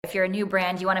If you're a new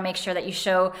brand, you want to make sure that you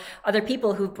show other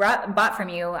people who've bought from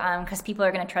you, because people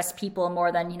are going to trust people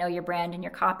more than, your brand and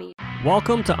your copy.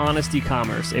 Welcome to Honest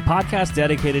E-commerce, a podcast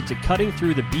dedicated to cutting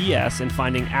through the BS and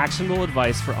finding actionable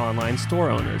advice for online store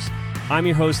owners. I'm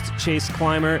your host, Chase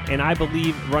Clymer, and I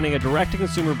believe running a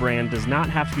direct-to-consumer brand does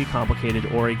not have to be complicated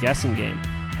or a guessing game.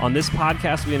 On this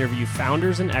podcast, we interview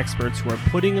founders and experts who are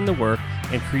putting in the work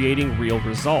and creating real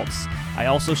results. I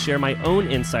also share my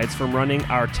own insights from running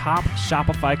our top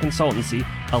Shopify consultancy,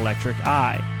 Electric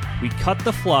Eye. We cut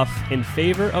the fluff in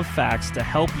favor of facts to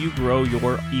help you grow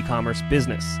your e-commerce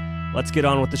business. Let's get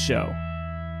on with the show.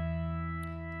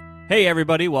 Hey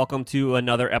everybody, welcome to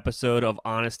another episode of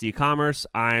Honest E-commerce.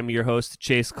 I'm your host,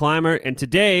 Chase Clymer, and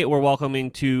today we're welcoming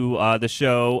to the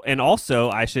show, and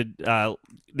also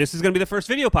this is going to be the first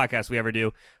video podcast we ever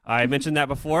do. I mentioned that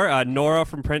before. Nora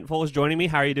from Printful is joining me.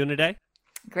 How are you doing today?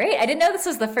 Great. I didn't know this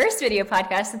was the first video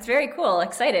podcast. It's very cool.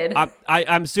 Excited.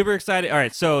 I'm super excited. All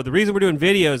right. So the reason we're doing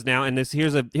videos now, and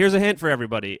here's a hint for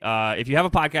everybody. If you have a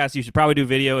podcast, you should probably do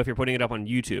video if you're putting it up on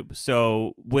YouTube.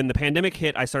 So when the pandemic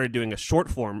hit, I started doing a short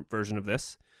form version of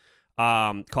this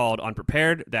called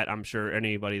Unprepared that I'm sure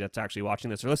anybody that's actually watching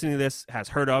this or listening to this has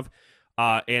heard of.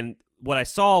 And what I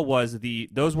saw was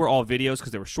those were all videos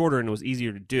because they were shorter and it was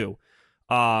easier to do.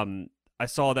 I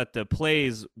saw that the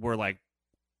plays were like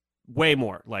way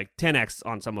more, like 10x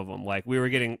on some of them. Like we were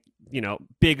getting,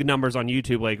 big numbers on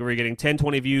YouTube. Like we were getting 10,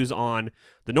 20 views on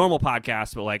the normal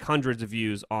podcast, but like hundreds of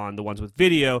views on the ones with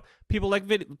video. People like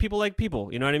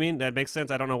people, you know what I mean? That makes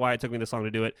sense. I don't know why it took me this long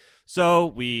to do it. So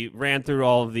we ran through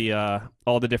all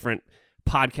the different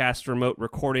podcast remote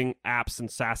recording apps and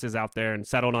SaaSes out there and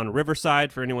settled on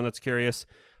Riverside for anyone that's curious.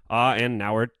 And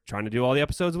now we're trying to do all the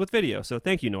episodes with video. So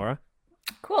thank you, Nora.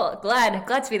 Cool. Glad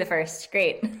to be the first.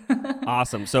 Great.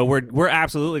 Awesome. So we're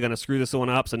absolutely going to screw this one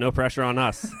up, so no pressure on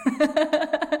us.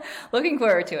 Looking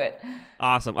forward to it.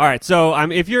 Awesome. All right. So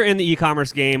if you're in the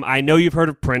e-commerce game, I know you've heard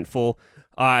of Printful.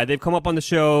 They've come up on the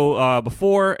show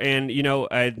before, and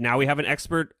now we have an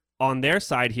expert on their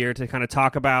side here to kind of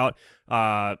talk about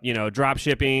drop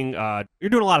shipping. You're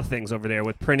doing a lot of things over there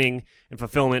with printing and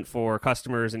fulfillment for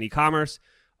customers and e-commerce.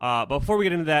 But before we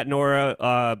get into that,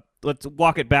 Nora, let's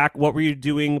walk it back. What were you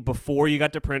doing before you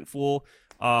got to Printful?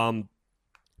 And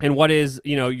what is,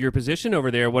 your position over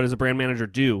there? What does a brand manager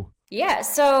do? Yeah,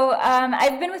 so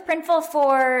I've been with Printful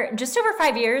for just over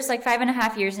 5 years, like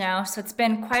 5.5 years now. So it's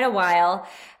been quite a while.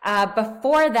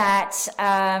 Before that,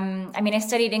 I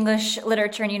studied English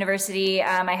literature in university.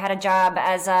 I had a job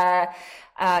as a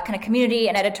kind of community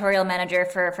and editorial manager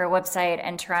for a website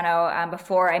in Toronto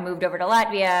before I moved over to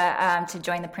Latvia to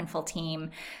join the Printful team.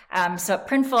 So at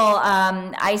Printful,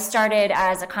 I started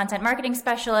as a content marketing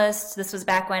specialist. This was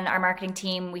back when our marketing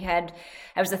team,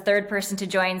 I was the third person to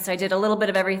join. So I did a little bit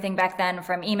of everything back then,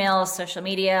 from emails, social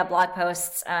media, blog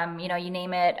posts, you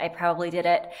name it, I probably did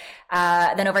it.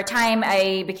 Then over time,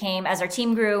 as our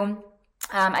team grew,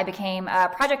 I became a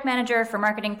project manager for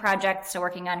marketing projects, so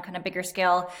working on kind of bigger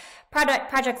scale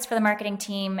projects for the marketing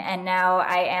team, and now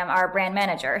I am our brand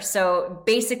manager. So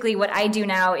basically what I do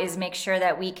now is make sure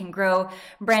that we can grow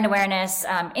brand awareness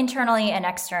internally and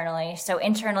externally. So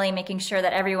internally, making sure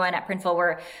that everyone at Printful,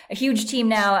 we're a huge team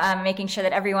now, making sure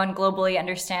that everyone globally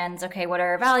understands, okay, what are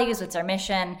our values, what's our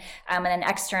mission, and then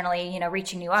externally,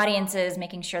 reaching new audiences,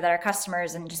 making sure that our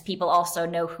customers and just people also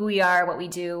know who we are, what we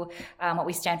do, what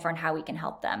we stand for, and how we can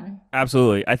help them.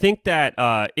 Absolutely. I think that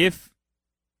if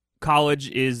college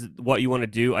is what you want to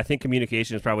do, I think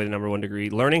communication is probably the number one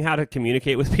degree. Learning how to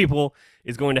communicate with people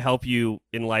is going to help you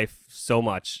in life so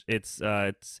much. It's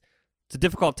a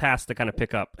difficult task to kind of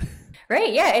pick up.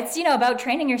 Right. Yeah. It's, about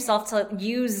training yourself to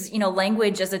use,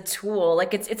 language as a tool.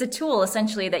 Like it's a tool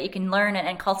essentially that you can learn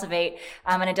and cultivate.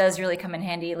 And it does really come in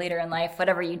handy later in life.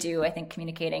 Whatever you do, I think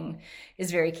communicating is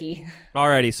very key.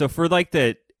 Alrighty. So for like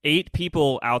the 8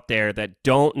 people out there that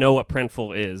don't know what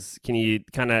Printful is, can you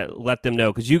kind of let them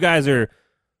know? Because you guys are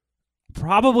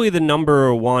probably the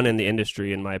number one in the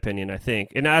industry, in my opinion, I think.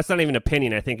 And that's not even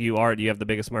opinion. I think you have the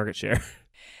biggest market share.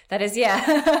 That is, yeah.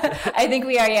 I think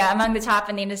we are, among the top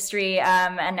in the industry,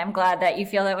 and I'm glad that you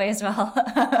feel that way as well.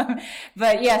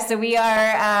 But yeah, so we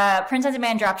are a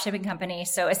print-on-demand dropshipping company.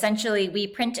 So essentially, we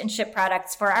print and ship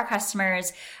products for our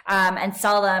customers and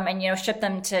sell them and, ship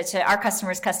them to our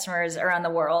customers around the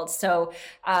world. So,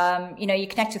 you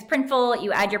connect with Printful,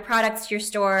 you add your products to your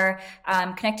store,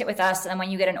 connect it with us, and then when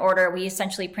you get an order, we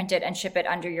essentially print it and ship it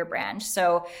under your brand.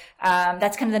 So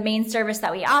that's kind of the main service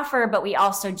that we offer, but we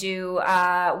also do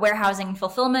warehousing and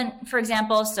fulfillment, for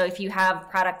example. So if you have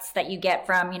products that you get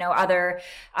from, other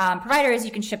providers,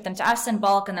 you can ship them to us in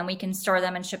bulk, and then we can store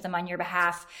them and ship them on your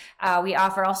behalf. We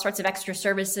offer all sorts of extra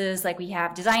services, like we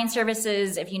have design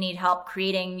services if you need help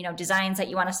creating, designs that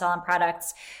you want to sell on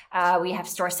products. We have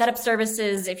store setup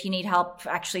services if you need help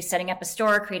actually setting up a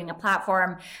store, creating a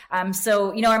platform.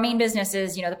 So, our main business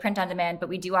is, the print on demand, but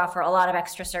we do offer a lot of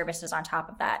extra services on top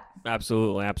of that.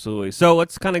 Absolutely, absolutely. So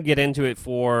let's kind of get into it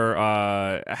for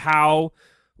how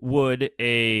would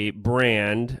a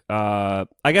brand, I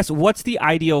guess, what's the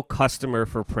ideal customer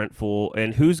for Printful,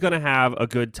 and who's going to have a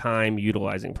good time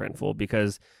utilizing Printful?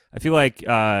 Because I feel like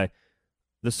the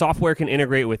software can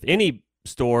integrate with any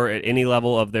store at any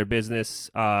level of their business.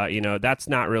 That's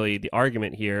not really the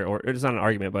argument here, or it's not an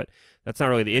argument, but that's not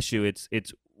really the issue.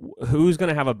 It's who's going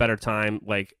to have a better time,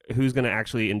 like who's going to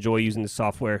actually enjoy using the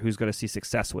software, who's going to see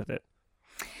success with it.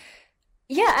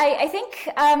 Yeah, I think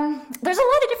there's a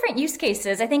lot of different use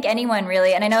cases. I think anyone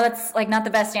really, and I know that's like not the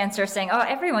best answer saying, oh,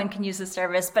 everyone can use the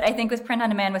service, but I think with print on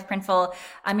demand, with Printful,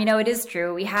 it is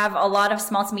true. We have a lot of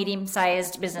small to medium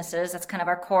sized businesses. That's kind of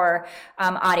our core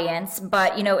audience,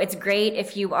 but it's great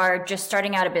if you are just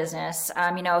starting out a business.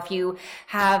 If you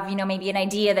have, maybe an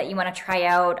idea that you want to try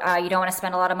out, you don't want to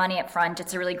spend a lot of money up front.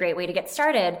 It's a really great way to get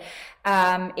started.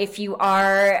 If you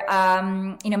are,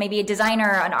 maybe a designer,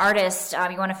 an artist,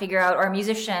 you want to figure out, or a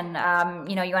musician,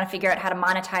 you want to figure out how to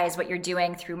monetize what you're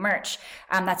doing through merch.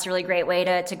 That's a really great way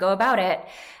to go about it.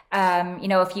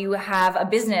 If you have a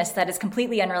business that is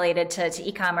completely unrelated to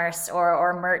e-commerce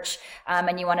or merch,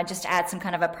 and you want to just add some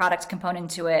kind of a product component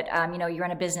to it, you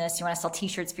run a business, you want to sell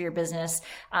t-shirts for your business,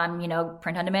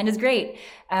 print on demand is great.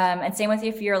 And same with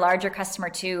if you're a larger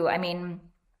customer too.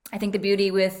 I think the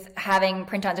beauty with having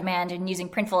print on demand and using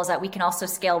Printful is that we can also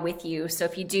scale with you. So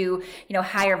if you do,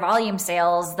 higher volume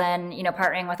sales, then,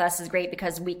 partnering with us is great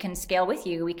because we can scale with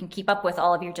you. We can keep up with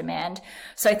all of your demand.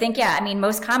 So I think,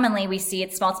 most commonly we see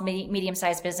it's small to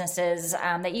medium-sized businesses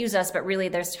that use us, but really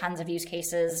there's tons of use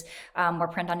cases where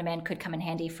print on demand could come in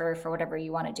handy for whatever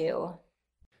you want to do.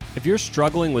 If you're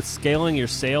struggling with scaling your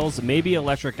sales, maybe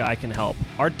Electric Eye can help.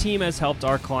 Our team has helped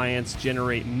our clients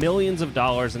generate millions of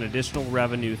dollars in additional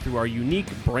revenue through our unique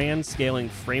brand scaling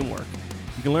framework.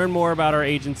 You can learn more about our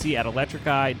agency at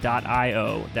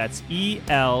electriceye.io. That's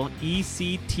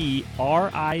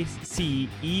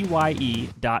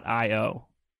ELECTRICEYE.io.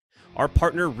 Our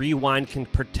partner Rewind can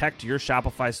protect your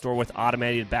Shopify store with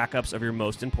automated backups of your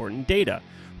most important data.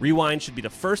 Rewind should be the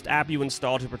first app you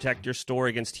install to protect your store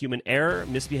against human error,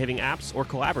 misbehaving apps, or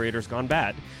collaborators gone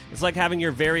bad. It's like having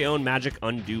your very own magic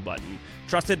undo button.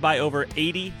 Trusted by over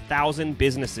 80,000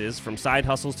 businesses, from side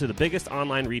hustles to the biggest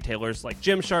online retailers like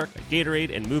Gymshark,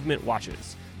 Gatorade, and Movement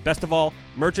Watches. Best of all,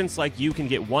 merchants like you can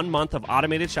get 1 month of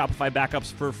automated Shopify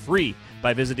backups for free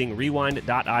by visiting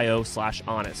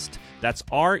rewind.io/honest. That's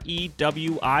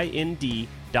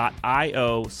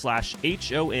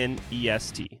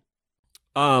rewind.io/honest.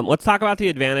 Let's talk about the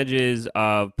advantages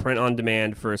of print on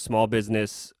demand for a small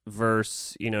business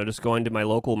versus, just going to my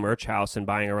local merch house and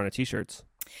buying a run of t-shirts.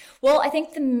 Well, I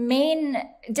think the main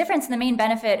difference and the main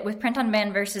benefit with print on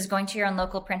demand versus going to your own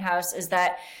local print house is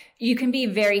that you can be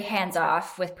very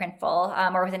hands-off with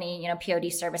Printful or with any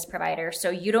POD service provider. So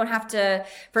you don't have to,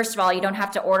 first of all, you don't have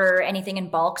to order anything in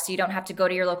bulk. So you don't have to go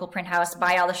to your local print house,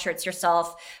 buy all the shirts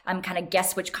yourself, kind of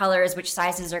guess which colors, which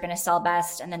sizes are going to sell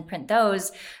best, and then print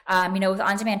those. With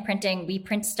on-demand printing, we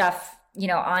print stuff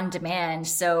on demand.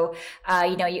 So,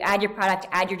 you add your product,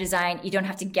 add your design. You don't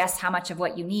have to guess how much of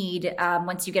what you need.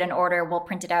 Once you get an order, we'll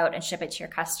print it out and ship it to your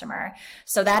customer.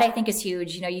 So that I think is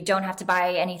huge. You don't have to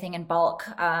buy anything in bulk.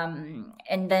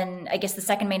 And then I guess the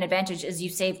second main advantage is you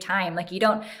save time. Like you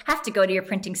don't have to go to your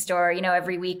printing store,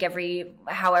 every week, every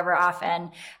however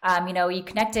often. You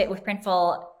connect it with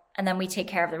Printful, and then we take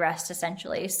care of the rest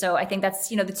essentially. So I think that's,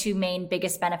 the two main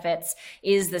biggest benefits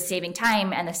is the saving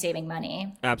time and the saving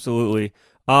money. Absolutely.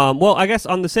 Well, I guess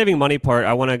on the saving money part,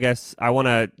 I want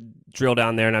to drill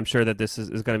down there, and I'm sure that this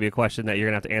is going to be a question that you're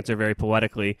going to have to answer very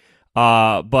poetically.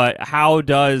 But how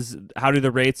do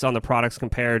the rates on the products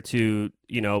compare to,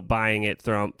 buying it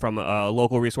from a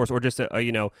local resource or just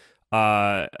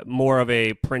more of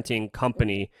a printing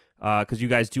company? Because you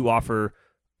guys do offer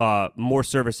more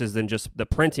services than just the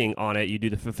printing on it. You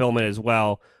do the fulfillment as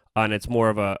well, and it's more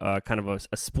of a kind of a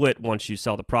split once you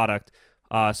sell the product.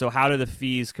 So how do the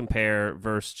fees compare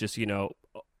versus just,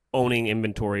 owning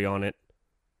inventory on it?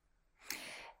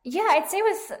 Yeah, I'd say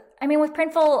with I mean, with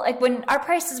Printful, like when our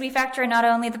prices, we factor in not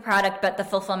only the product, but the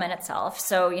fulfillment itself.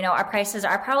 So, our prices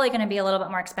are probably going to be a little bit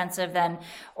more expensive than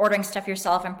ordering stuff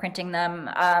yourself and printing them.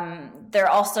 They're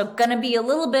also going to be a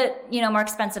little bit, more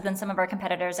expensive than some of our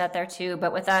competitors out there too.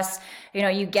 But with us,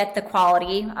 you get the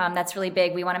quality. That's really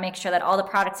big. We want to make sure that all the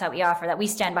products that we offer, that we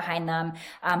stand behind them,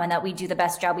 and that we do the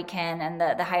best job we can and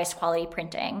the highest quality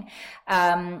printing.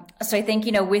 So I think,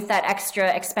 with that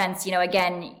extra expense,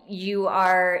 again, you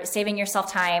are saving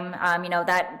yourself time.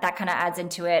 That kind of adds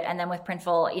into it. And then with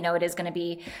Printful, it is going to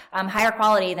be higher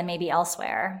quality than maybe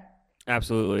elsewhere.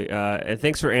 Absolutely. And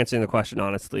thanks for answering the question,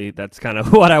 honestly. That's kind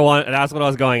of what I want. That's what I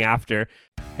was going after.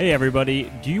 Hey, everybody.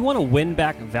 Do you want to win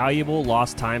back valuable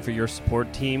lost time for your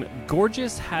support team?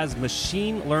 Gorgeous has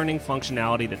machine learning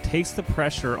functionality that takes the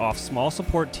pressure off small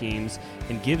support teams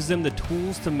and gives them the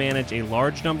tools to manage a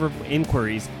large number of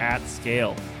inquiries at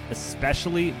scale,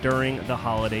 especially during the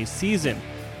holiday season.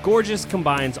 Gorgeous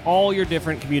combines all your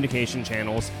different communication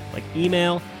channels like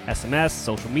email, SMS,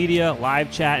 social media,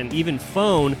 live chat, and even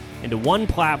phone into one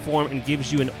platform and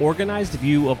gives you an organized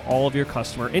view of all of your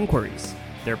customer inquiries.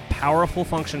 Their powerful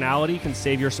functionality can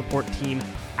save your support team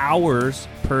hours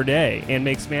per day and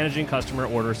makes managing customer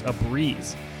orders a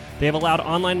breeze. They have allowed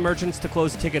online merchants to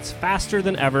close tickets faster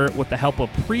than ever with the help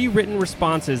of pre-written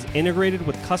responses integrated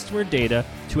with customer data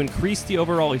to increase the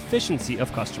overall efficiency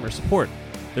of customer support.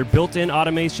 Their built-in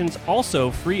automations also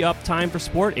free up time for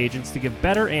support agents to give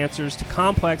better answers to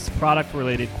complex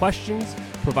product-related questions,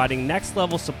 providing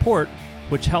next-level support,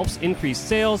 which helps increase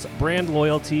sales, brand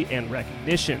loyalty, and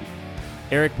recognition.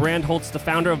 Eric Brandholtz, the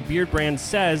founder of Beard Brand,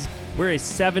 says, "We're a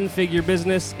 7-figure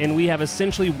business, and we have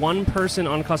essentially one person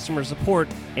on customer support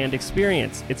and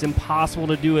experience. It's impossible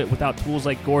to do it without tools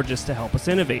like Gorgeous to help us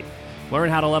innovate." Learn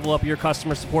how to level up your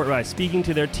customer support by speaking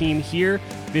to their team here.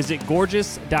 Visit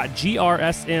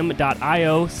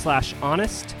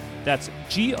gorgeous.grsm.io/honest. That's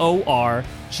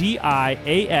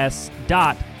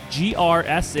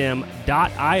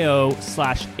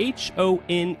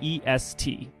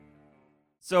gorgeous.grsm.io/honest.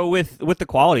 So with the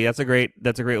quality, that's a great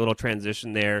little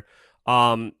transition there.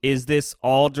 Is this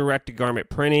all direct to garment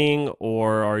printing,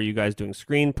 or are you guys doing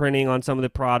screen printing on some of the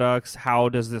products? How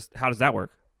does that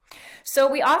work? So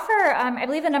we offer, I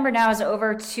believe the number now is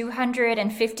over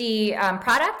 250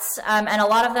 products, and a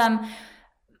lot of them,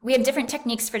 we have different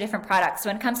techniques for different products. So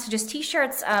when it comes to just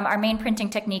t-shirts, our main printing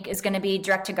technique is going to be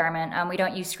direct to garment. We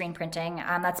don't use screen printing.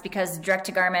 That's because direct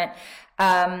to garment,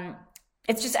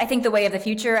 it's just, I think, the way of the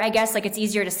future, I guess. Like, it's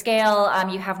easier to scale.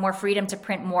 You have more freedom to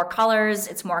print more colors.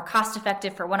 It's more cost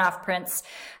effective for one-off prints.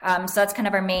 So that's kind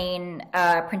of our main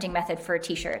printing method for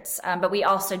t-shirts. But we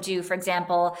also do, for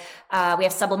example, we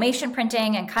have sublimation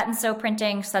printing and cut and sew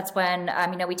printing. So that's when,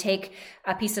 we take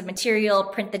a piece of material,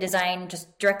 print the design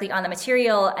just directly on the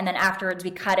material, and then afterwards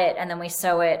we cut it and then we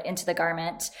sew it into the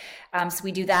garment. So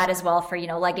we do that as well for,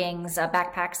 leggings,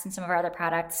 backpacks, and some of our other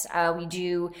products. We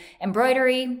do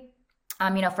embroidery.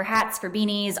 For hats, for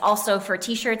beanies, also for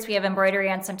t-shirts. We have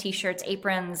embroidery on some t-shirts,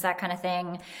 aprons, that kind of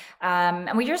thing.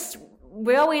 And we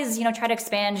always, try to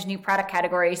expand new product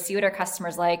categories, see what our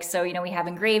customers like. So, we have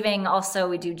engraving. Also,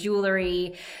 we do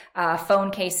jewelry, phone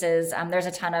cases. There's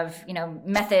a ton of,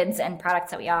 methods and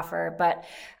products that we offer. But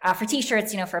for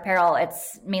t-shirts, for apparel,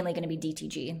 it's mainly going to be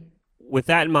DTG. With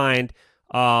that in mind,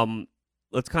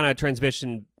 let's kind of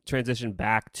transition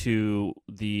back to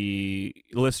the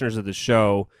listeners of the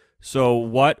show. So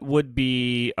what would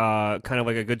be kind of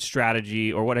like a good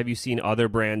strategy, or what have you seen other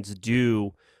brands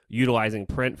do utilizing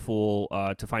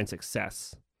Printful to find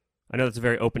success? I know that's a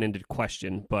very open-ended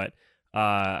question, but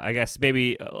I guess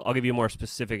maybe I'll give you a more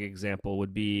specific example.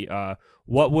 Would be how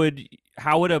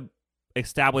would a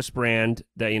established brand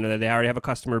that that they already have a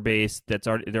customer base they're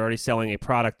already selling a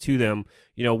product to them,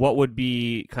 what would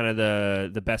be kind of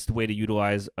the best way to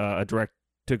utilize a direct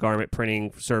to garment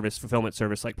printing service, fulfillment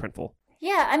service like Printful?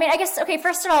 Yeah, I guess, okay,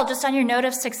 first of all, just on your note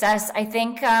of success, I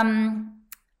think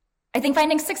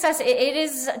finding success, it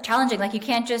is challenging. Like, you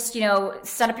can't just,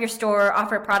 set up your store,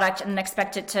 offer a product, and then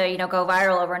expect it to, go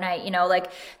viral overnight. Like,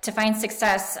 to find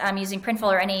success using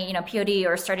Printful or any, POD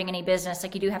or starting any business,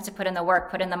 like, you do have to put in the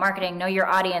work, put in the marketing, know your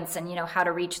audience, and, how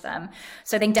to reach them.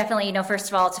 So I think definitely, first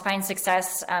of all, to find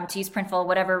success, to use Printful,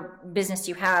 whatever business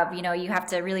you have, you have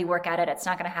to really work at it. It's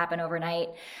not going to happen overnight.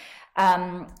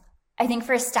 I think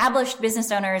for established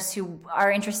business owners who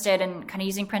are interested in kind of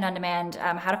using print on demand,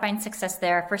 how to find success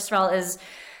there, first of all, is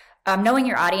knowing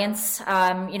your audience,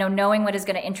 knowing what is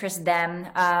going to interest them,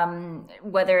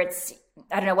 whether it's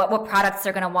I don't know, what products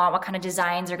they're going to want, what kind of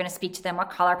designs are going to speak to them, what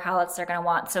color palettes they're going to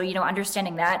want. So,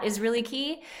 understanding that is really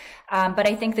key. But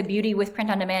I think the beauty with print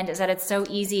on demand is that it's so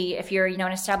easy if you're,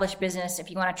 an established business,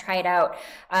 if you want to try it out,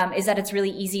 is that it's really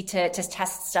easy to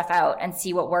test stuff out and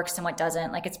see what works and what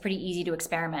doesn't. Like, it's pretty easy to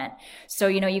experiment. So,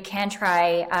 you can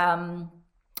try,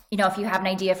 if you have an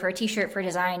idea for a t-shirt for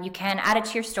design, you can add it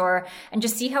to your store and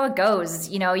just see how it goes.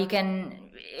 You can,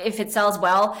 if it sells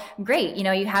well, great. You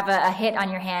have a hit on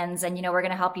your hands and, we're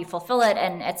going to help you fulfill it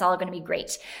and it's all going to be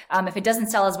great. If it doesn't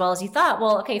sell as well as you thought,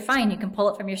 well, okay, fine. You can pull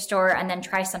it from your store and then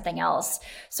try something else.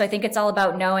 So I think it's all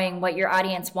about knowing what your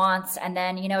audience wants and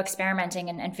then, experimenting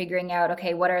and figuring out,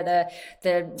 okay, what are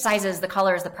the sizes, the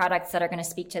colors, the products that are going to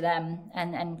speak to them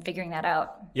and figuring that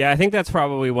out. Yeah, I think that's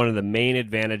probably one of the main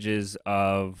advantages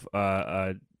of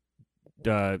a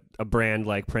brand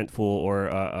like Printful or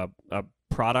a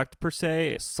product per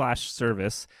se /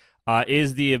 service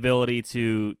is the ability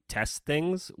to test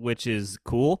things, which is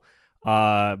cool,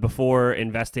 before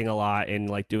investing a lot in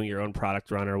like doing your own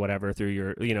product run or whatever through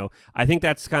your, I think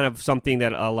that's kind of something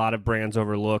that a lot of brands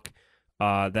overlook,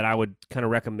 that I would kind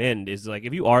of recommend is like,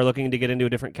 if you are looking to get into a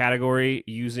different category,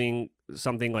 using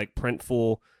something like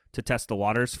Printful to test the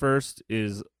waters first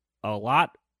is a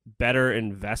lot better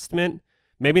investment.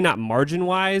 Maybe not margin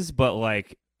wise, but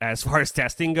like as far as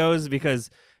testing goes, because,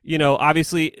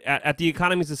 obviously at the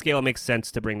economies of scale, it makes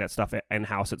sense to bring that stuff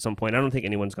in-house at some point. I don't think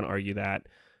anyone's going to argue that.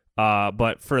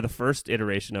 But for the first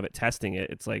iteration of it, testing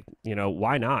it, it's like,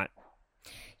 why not?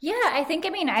 Yeah, I think,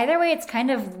 either way, it's kind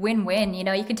of win-win.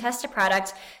 You can test a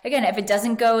product. Again, if it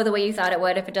doesn't go the way you thought it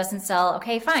would, if it doesn't sell,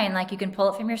 okay, fine. Like, you can pull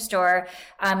it from your store.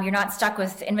 You're not stuck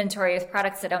with inventory with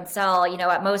products that don't sell.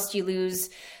 At most you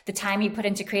lose the time you put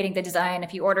into creating the design.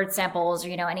 If you ordered samples or,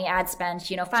 any ad spend,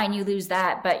 fine, you lose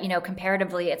that. But,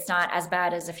 comparatively, it's not as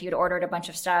bad as if you'd ordered a bunch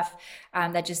of stuff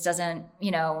that just doesn't,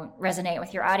 resonate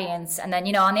with your audience. And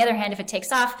then, on the other hand, if it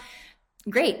takes off,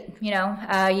 great.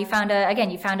 You found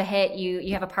a hit,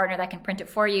 you have a partner that can print it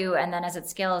for you. And then as it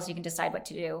scales, you can decide what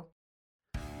to do.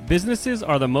 Businesses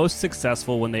are the most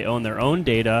successful when they own their own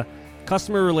data,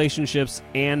 customer relationships,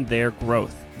 and their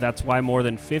growth. That's why more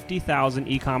than 50,000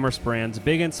 e-commerce brands,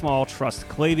 big and small, trust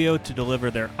Klaviyo to deliver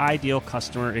their ideal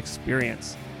customer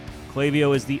experience.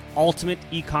 Klaviyo is the ultimate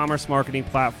e-commerce marketing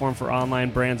platform for online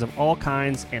brands of all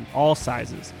kinds and all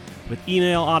sizes. With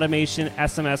email automation,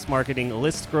 SMS marketing,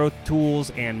 list growth tools,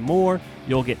 and more,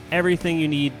 you'll get everything you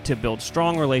need to build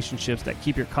strong relationships that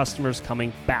keep your customers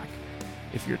coming back.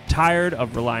 If you're tired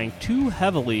of relying too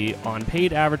heavily on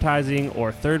paid advertising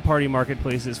or third-party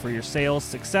marketplaces for your sales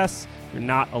success, you're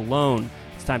not alone.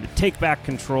 It's time to take back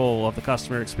control of the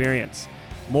customer experience.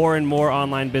 More and more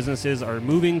online businesses are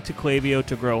moving to Klaviyo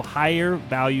to grow higher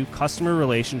value customer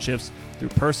relationships through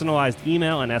personalized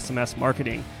email and SMS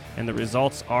marketing. And the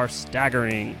results are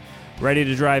staggering. Ready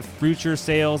to drive future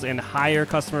sales and higher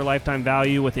customer lifetime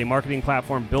value with a marketing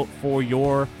platform built for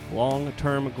your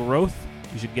long-term growth?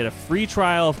 You should get a free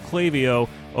trial of Klaviyo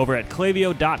over at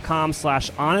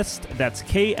klaviyo.com/honest. That's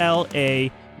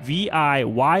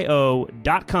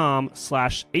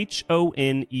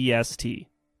KLAVIYO.com/HONEST.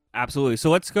 Absolutely. So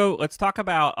let's talk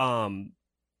about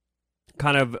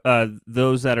kind of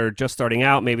those that are just starting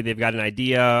out. Maybe they've got an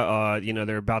idea,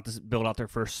 they're about to build out their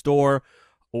first store,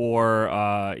 or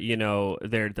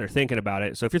they're thinking about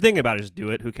it. So if you're thinking about it, just do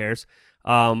it. Who cares?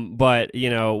 But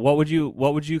what would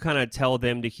you kind of tell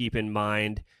them to keep in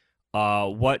mind?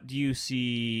 What do you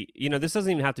see? This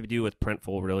doesn't even have to do with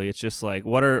Printful, really. It's just like,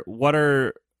 what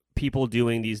are people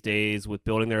doing these days with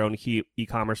building their own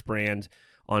e-commerce brand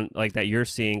on like that you're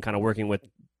seeing, kind of working with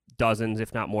dozens,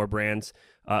 if not more, brands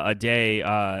a day.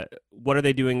 What are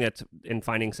they doing that's in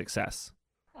finding success?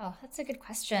 Oh, that's a good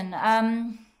question.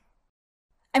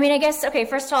 I guess, okay,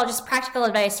 first of all, just practical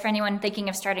advice for anyone thinking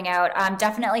of starting out.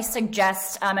 Definitely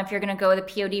suggest, if you're going to go the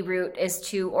POD route, is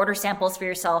to order samples for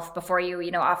yourself before you,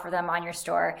 offer them on your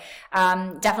store.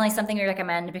 Definitely something we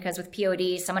recommend, because with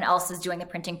POD, someone else is doing the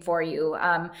printing for you.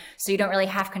 So you don't really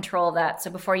have control of that.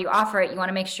 So before you offer it, you want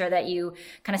to make sure that you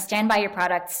kind of stand by your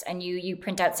products and you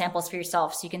print out samples for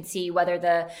yourself, so you can see whether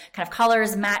the kind of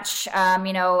colors match,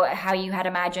 how you had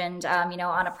imagined,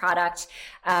 on a product.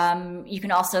 You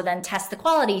can also then test the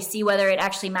quality, see whether it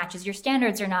actually matches your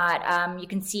standards or not. You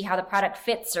can see how the product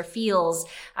fits or feels,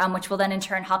 which will then in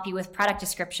turn help you with product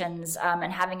descriptions.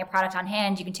 And having a product on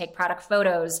hand, you can take product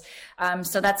photos.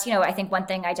 So that's, I think one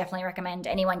thing I definitely recommend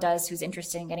anyone does who's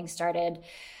interested in getting started.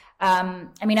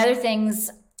 Other things,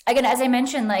 again, as I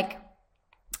mentioned, like,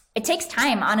 It takes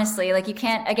time, honestly. Like you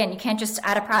can't just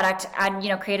add a product,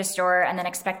 create a store and then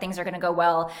expect things are going to go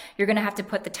well. You're going to have to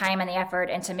put the time and the effort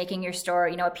into making your store,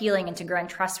 appealing, into growing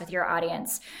trust with your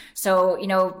audience. So,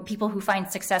 people who find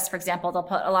success, for example, they'll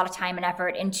put a lot of time and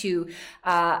effort into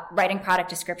writing product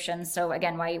descriptions. So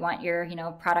again, why you want your,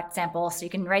 product sample. So you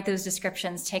can write those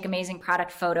descriptions, take amazing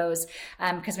product photos.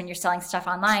 Because when you're selling stuff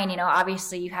online,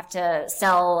 obviously you have to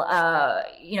sell,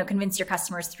 convince your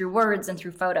customers through words and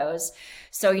through photos.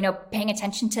 So, paying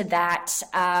attention to that,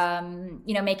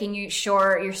 making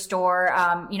sure your store,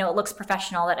 it looks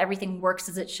professional, that everything works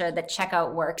as it should, that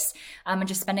checkout works, and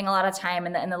just spending a lot of time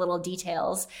in the little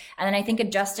details. And then I think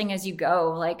adjusting as you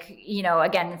go, like,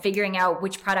 again, figuring out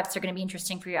which products are going to be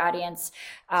interesting for your audience,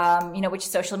 which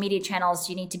social media channels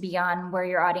you need to be on, where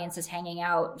your audience is hanging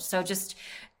out. So just,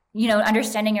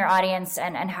 understanding your audience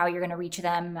and how you're going to reach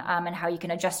them, and how you can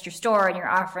adjust your store and your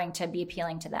offering to be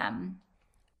appealing to them.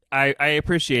 I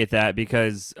appreciate that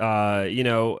because,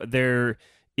 there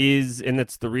is, and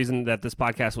that's the reason that this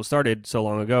podcast was started so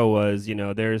long ago was,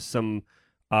 there's some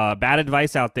bad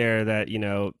advice out there that,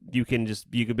 you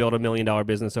could build $1 million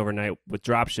business overnight with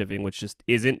dropshipping, which just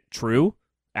isn't true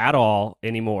at all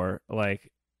anymore.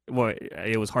 Like, well,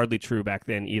 it was hardly true back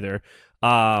then either.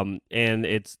 And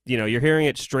it's, you're hearing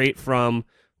it straight from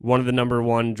one of the number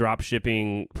one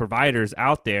dropshipping providers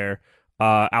out there.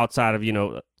 Outside of,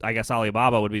 I guess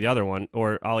Alibaba would be the other one,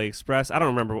 or AliExpress. I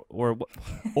don't remember, or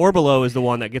below is the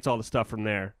one that gets all the stuff from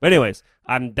there. But anyways,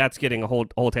 that's getting a whole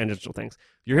tangential things.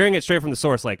 You're hearing it straight from the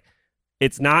source. Like,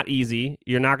 it's not easy.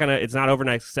 It's not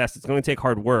overnight success. It's going to take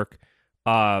hard work.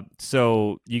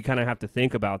 So you kind of have to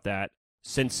think about that.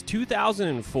 Since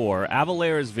 2004,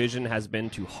 Avalara's vision has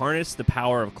been to harness the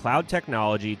power of cloud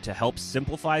technology to help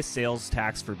simplify sales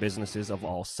tax for businesses of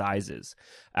all sizes.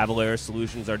 Avalara's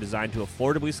solutions are designed to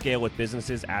affordably scale with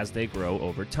businesses as they grow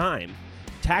over time.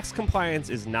 Tax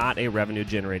compliance is not a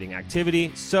revenue-generating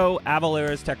activity, so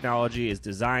Avalara's technology is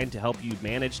designed to help you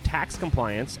manage tax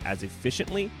compliance as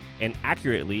efficiently and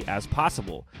accurately as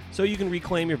possible, so you can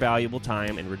reclaim your valuable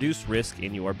time and reduce risk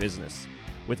in your business.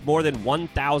 With more than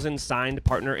 1,000 signed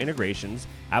partner integrations,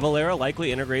 Avalara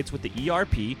likely integrates with the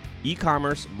ERP,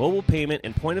 e-commerce, mobile payment,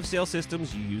 and point-of-sale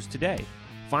systems you use today.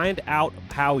 Find out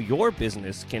how your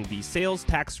business can be sales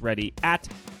tax ready at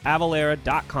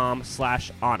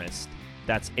avalara.com/honest.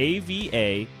 That's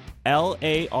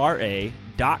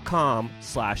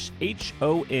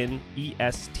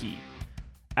avalara.com/HONEST.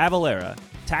 Avalara,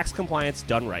 tax compliance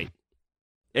done right.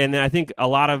 And then I think a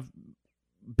lot of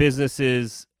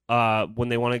businesses, when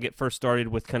they want to get first started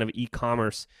with kind of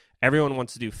e-commerce, everyone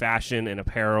wants to do fashion and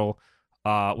apparel,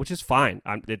 which is fine.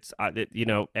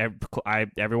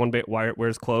 Everyone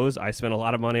wears clothes. I spend a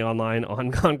lot of money online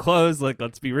on clothes. Like,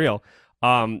 let's be real.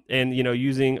 And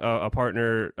using a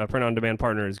print-on-demand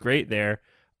partner is great there.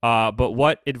 But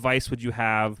what advice would you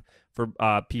have for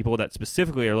people that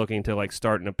specifically are looking to like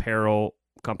start an apparel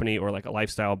company or like a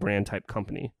lifestyle brand type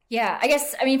company? Yeah,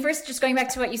 first, just going back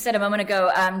to what you said a moment ago,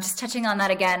 just touching on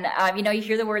that again, you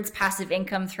hear the words passive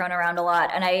income thrown around a lot.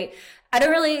 And I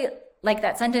don't really like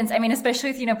that sentence.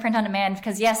 Especially with, print on demand,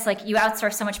 because yes, like you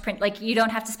outsource so much print, like you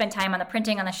don't have to spend time on the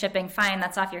printing, on the shipping, fine,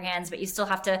 that's off your hands, but you still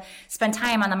have to spend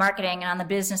time on the marketing and on the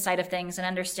business side of things and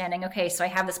understanding, okay, so I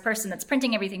have this person that's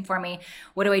printing everything for me.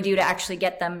 What do I do to actually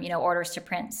get them, orders to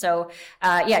print? So,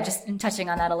 just touching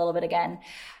on that a little bit again.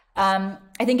 I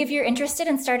think if you're interested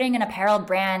in starting an apparel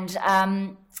brand,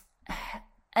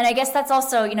 and I guess that's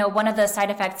also, one of the side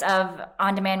effects of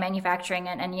on-demand manufacturing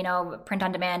and print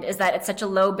on demand is that it's such a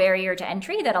low barrier to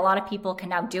entry that a lot of people can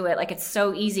now do it. Like, it's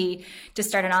so easy to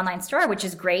start an online store, which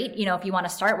is great. If you want to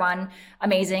start one,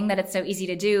 amazing that it's so easy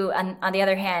to do. And on the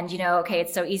other hand, okay,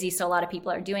 it's so easy, so a lot of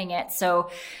people are doing it. So,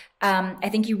 I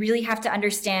think you really have to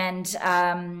understand,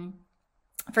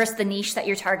 first, the niche that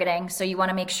you're targeting. So you want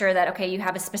to make sure that, okay, you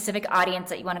have a specific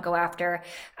audience that you want to go after.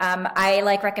 I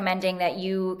like recommending that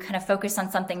you kind of focus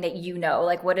on something that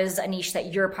like what is a niche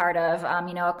that you're part of,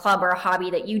 a club or a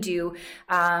hobby that you do,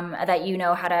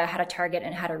 that how to target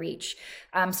and how to reach.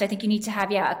 So I think you need to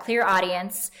have, a clear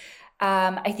audience.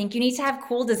 I think you need to have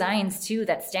cool designs too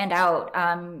that stand out.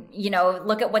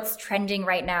 Look at what's trending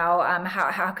right now.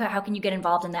 How can you get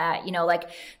involved in that? Like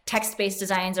text-based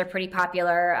designs are pretty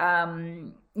popular.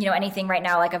 Anything right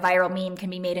now, like a viral meme can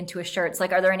be made into a shirt. So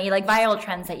like, are there any like viral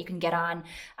trends that you can get on?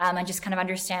 And just kind of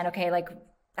understand, okay, like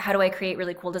how do I create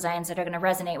really cool designs that are going to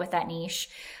resonate with that niche?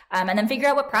 And then figure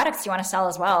out what products you want to sell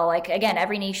as well. Like, again,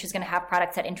 every niche is going to have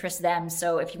products that interest them.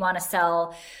 So if you want to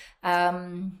sell,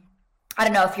 I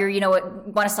don't know if you're,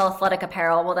 want to sell athletic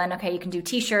apparel. Well, then, okay, you can do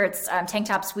t-shirts, tank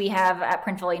tops. We have at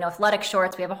Printful, athletic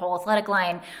shorts. We have a whole athletic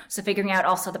line. So figuring out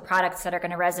also the products that are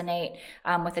going to resonate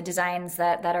with the designs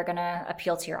that are going to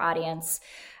appeal to your audience.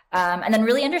 And then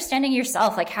really understanding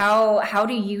yourself, like how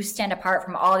do you stand apart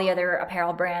from all the other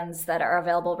apparel brands that are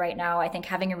available right now? I think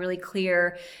having a really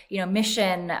clear,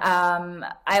 mission.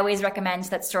 I always recommend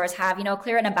that stores have,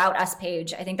 clear an about us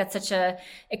page. I think that's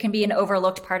it can be an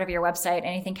overlooked part of your website. And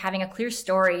I think having a clear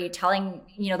story, telling,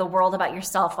 the world about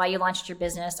yourself, why you launched your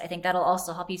business, I think that'll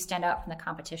also help you stand out from the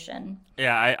competition.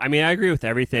 Yeah, I mean, I agree with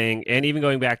everything. And even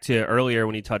going back to earlier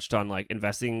when you touched on like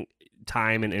investing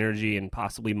time and energy and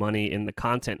possibly money in the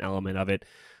content element of it,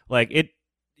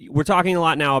 we're talking a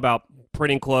lot now about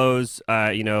printing clothes,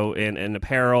 and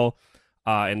apparel,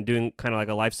 and doing kind of like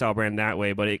a lifestyle brand that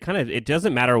way. But it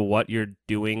doesn't matter what you're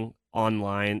doing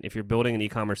online. If you're building an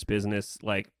e-commerce business,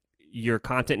 like your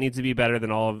content needs to be better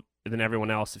than everyone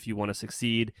else if you want to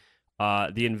succeed.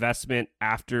 The investment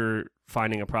after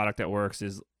finding a product that works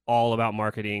is all about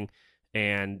marketing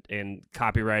and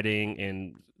copywriting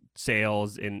and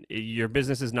sales, and your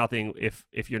business is nothing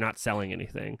if you're not selling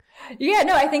anything. Yeah,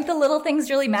 no, I think the little things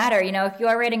really matter. If you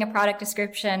are writing a product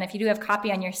description, if you do have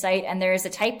copy on your site and there's a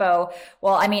typo,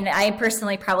 well, I mean, I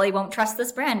personally probably won't trust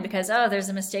this brand because, there's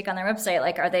a mistake on their website.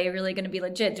 Like, are they really going to be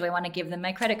legit? Do I want to give them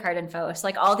my credit card info? So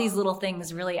like all these little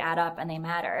things really add up and they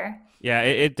matter. Yeah,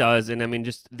 it does. And I mean,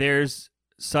 just there's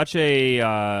such a,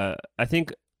 I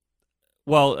think,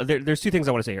 well, there's two things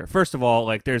I want to say here. First of all,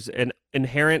 like there's an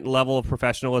inherent level of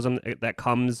professionalism that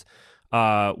comes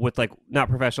with like not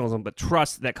professionalism, but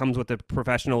trust that comes with the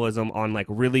professionalism on like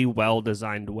really well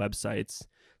designed websites.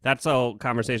 That's a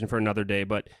conversation for another day.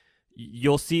 But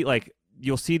you'll see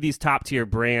these top tier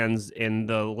brands and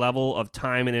the level of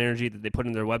time and energy that they put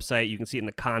in their website. You can see it in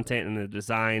the content and the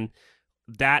design.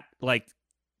 That like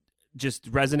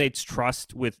just resonates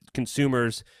trust with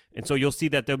consumers. And so you'll see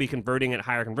that they'll be converting at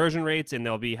higher conversion rates, and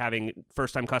they'll be having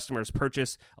first-time customers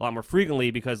purchase a lot more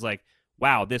frequently because like,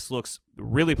 wow, this looks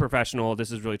really professional.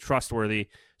 This is really trustworthy.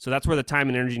 So that's where the time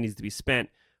and energy needs to be spent.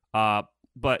 But,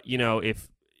 if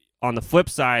on the flip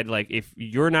side, like if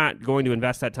you're not going to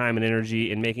invest that time and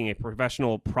energy in making a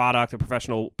professional product, a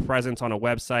professional presence on a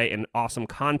website and awesome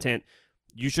content,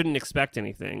 you shouldn't expect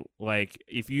anything. Like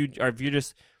if you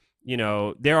just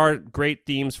there are great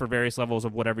themes for various levels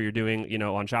of whatever you're doing,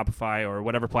 on Shopify or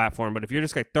whatever platform. But if you're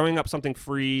just like throwing up something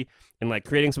free and like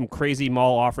creating some crazy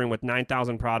mall offering with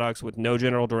 9,000 products with no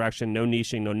general direction, no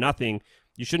niching, no nothing,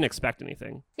 you shouldn't expect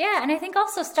anything. Yeah. And I think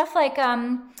also stuff like,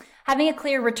 having a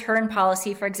clear return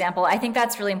policy, for example, I think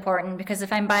that's really important because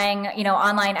if I'm buying,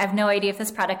 online, I have no idea if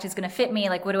this product is going to fit me.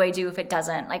 Like, what do I do if it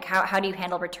doesn't? Like, how do you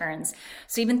handle returns?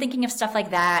 So even thinking of stuff like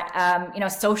that,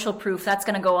 social proof, that's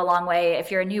going to go a long way.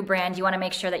 If you're a new brand, you want to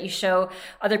make sure that you show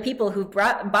other people who've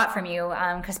bought from you,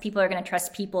 because people are going to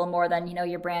trust people more than,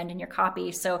 your brand and your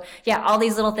copy. So yeah, all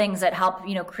these little things that help,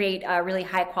 create a really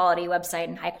high quality website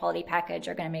and high quality package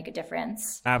are going to make a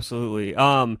difference. Absolutely.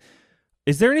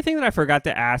 Is there anything that I forgot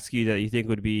to ask you that you think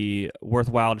would be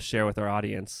worthwhile to share with our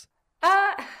audience?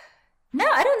 No,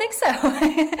 I don't think so.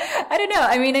 I don't know.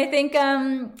 I mean, I think,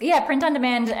 print on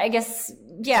demand, I guess,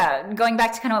 going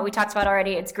back to kind of what we talked about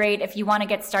already, it's great if you want to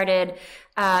get started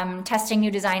testing new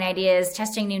design ideas,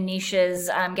 testing new niches,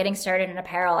 getting started in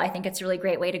apparel. I think it's a really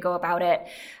great way to go about it.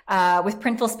 With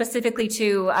Printful specifically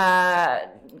too,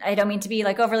 I don't mean to be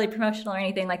like overly promotional or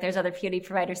anything, like there's other POD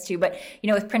providers too, but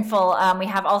with Printful, we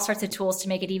have all sorts of tools to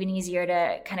make it even easier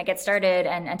to kind of get started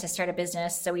and to start a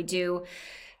business. So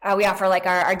we offer like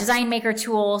our design maker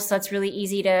tool. So it's really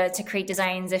easy to create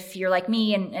designs if you're like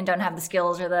me and don't have the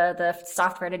skills or the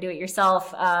software to do it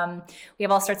yourself. We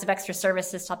have all sorts of extra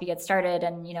services to help you get started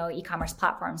and, e-commerce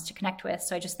platforms to connect with.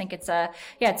 So I just think it's a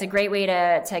great way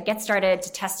to get started,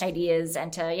 to test ideas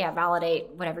and to, validate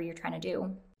whatever you're trying to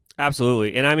do.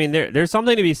 Absolutely. And I mean, there's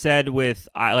something to be said with,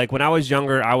 like when I was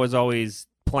younger, I was always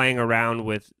playing around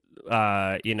with,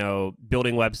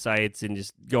 building websites and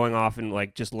just going off and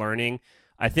like just learning.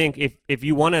 I think if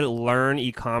you want to learn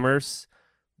e-commerce,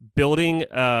 building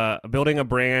a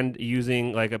brand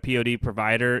using like a POD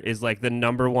provider is like the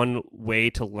number one way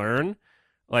to learn.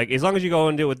 Like as long as you go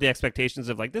into it with the expectations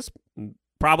of like, this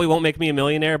probably won't make me a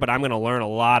millionaire, but I'm going to learn a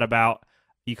lot about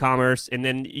e-commerce, and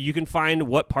then you can find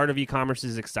what part of e-commerce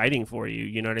is exciting for you.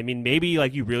 You know what I mean? Maybe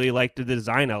like you really like the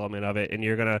design element of it and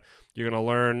you're gonna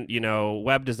learn,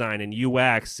 web design and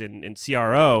UX and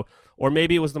CRO, or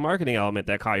maybe it was the marketing element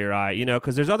that caught your eye,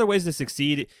 because there's other ways to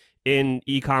succeed in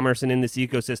e-commerce and in this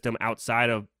ecosystem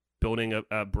outside of building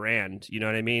a brand. You know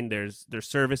what I mean? There's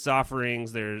service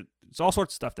offerings, there's all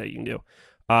sorts of stuff that you can do.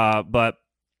 But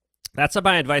That's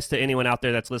my advice to anyone out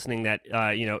there that's listening that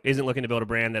isn't looking to build a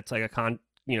brand, that's like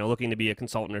looking to be a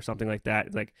consultant or something like that.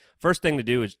 It's like, first thing to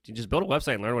do is just build a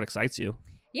website and learn what excites you.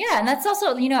 Yeah, and that's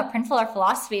also, at Printful, our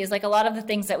philosophy is like a lot of the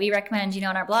things that we recommend,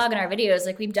 on our blog and our videos,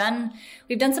 like we've done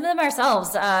some of them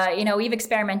ourselves. We've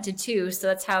experimented too. So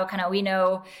that's how kind of we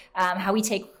know how we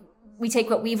take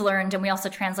what we've learned and we also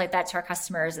translate that to our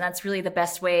customers. And that's really the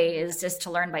best way is just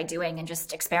to learn by doing and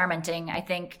just experimenting. I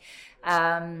think,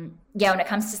 when it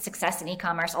comes to success in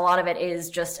e-commerce, a lot of it is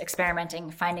just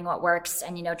experimenting, finding what works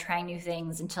and, trying new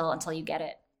things until you get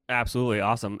it. Absolutely.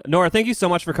 Awesome. Nora, thank you so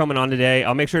much for coming on today.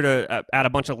 I'll make sure to add a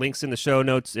bunch of links in the show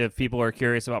notes if people are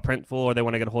curious about Printful or they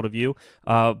want to get a hold of you.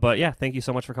 But yeah, thank you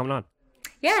so much for coming on.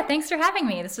 Yeah, thanks for having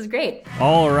me. This was great.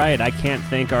 All right. I can't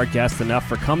thank our guests enough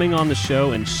for coming on the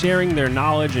show and sharing their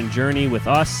knowledge and journey with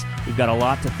us. We've got a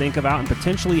lot to think about and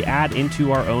potentially add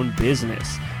into our own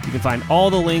business. You can find all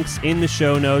the links in the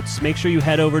show notes. Make sure you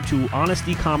head over to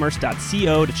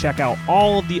honestecommerce.co to check out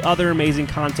all of the other amazing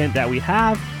content that we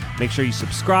have. Make sure you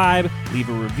subscribe, leave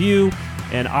a review,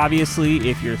 and obviously,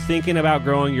 if you're thinking about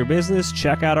growing your business,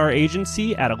 check out our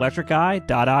agency at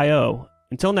electriceye.io.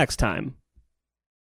 Until next time.